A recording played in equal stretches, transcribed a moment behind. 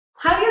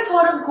Have you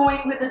thought of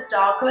going with a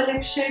darker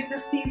lip shade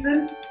this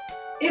season?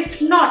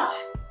 If not,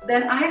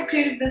 then I have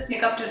created this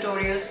makeup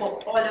tutorial for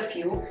all of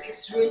you.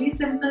 It's really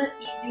simple,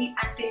 easy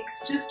and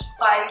takes just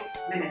 5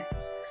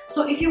 minutes.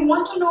 So if you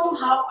want to know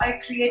how I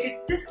created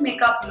this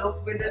makeup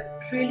look with a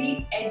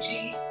really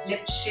edgy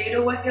lip shade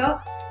over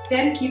here,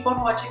 then keep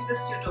on watching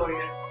this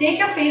tutorial. Take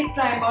your face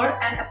primer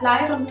and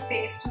apply it on the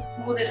face to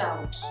smooth it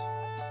out.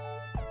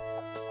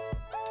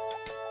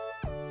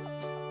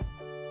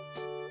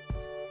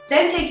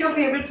 Then take your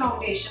favorite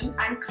foundation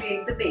and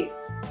create the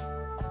base.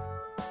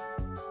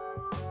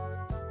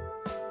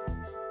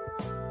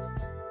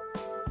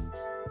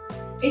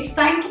 It's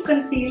time to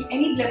conceal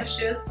any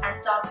blemishes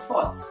and dark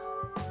spots.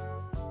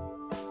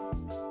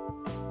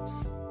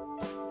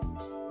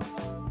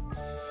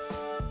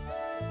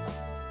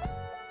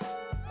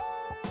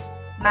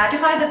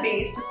 Mattify the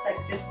base to set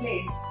it in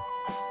place.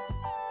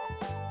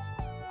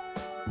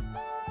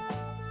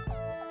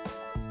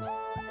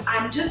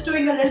 I'm just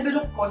doing a little bit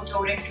of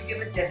contouring to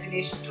give a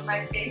definition to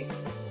my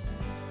face.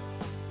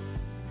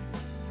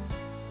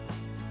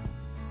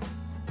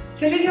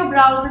 Fill in your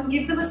brows and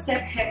give them a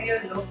step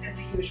heavier look than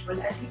the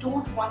usual, as you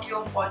don't want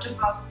your bottom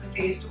half of the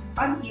face to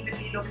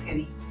unevenly look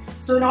heavy.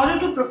 So in order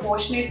to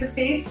proportionate the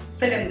face,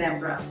 fill in them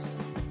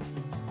brows.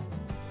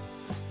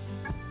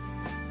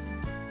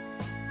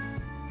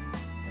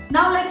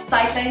 Now let's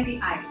tightline the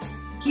eyes.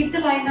 Keep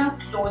the liner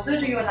closer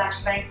to your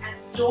lash line and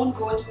don't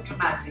go too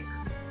dramatic.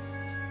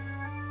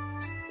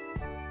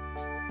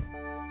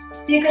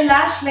 Take a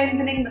lash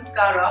lengthening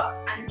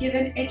mascara and give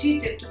an edgy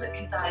tip to the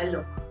entire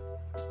look.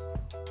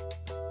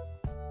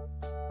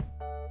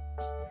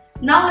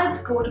 Now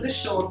let's go to the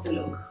show of the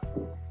look,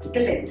 the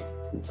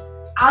lips.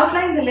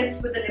 Outline the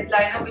lips with a lip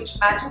liner which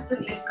matches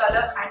the lip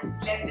color and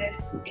blend it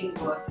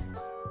inwards.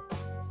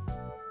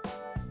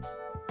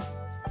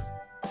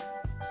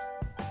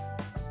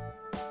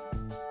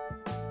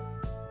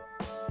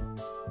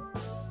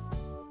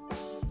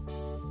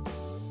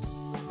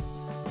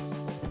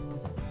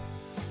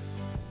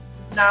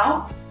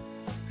 Now,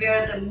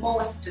 wear the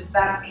most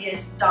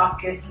vampiest,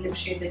 darkest lip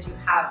shade that you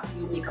have in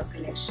your makeup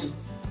collection.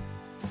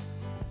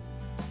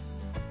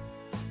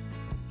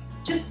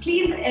 Just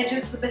clean the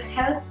edges with the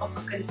help of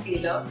a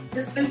concealer.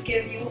 This will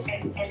give you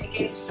an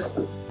elegant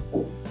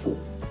look.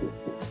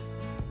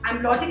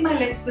 I'm blotting my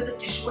lips with a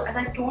tissue as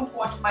I don't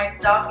want my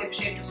dark lip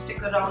shade to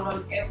stick around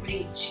on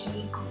every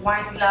cheek,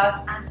 wine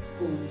glass and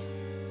spoon.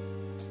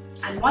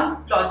 And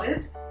once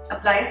blotted,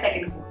 apply a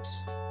second coat.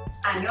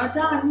 And you're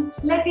done.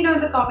 Let me know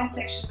in the comment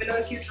section below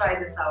if you try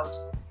this out.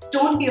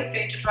 Don't be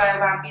afraid to try a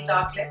vampy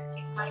dark lip.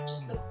 It might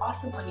just look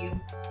awesome on you.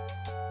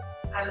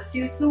 I will see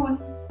you soon.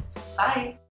 Bye.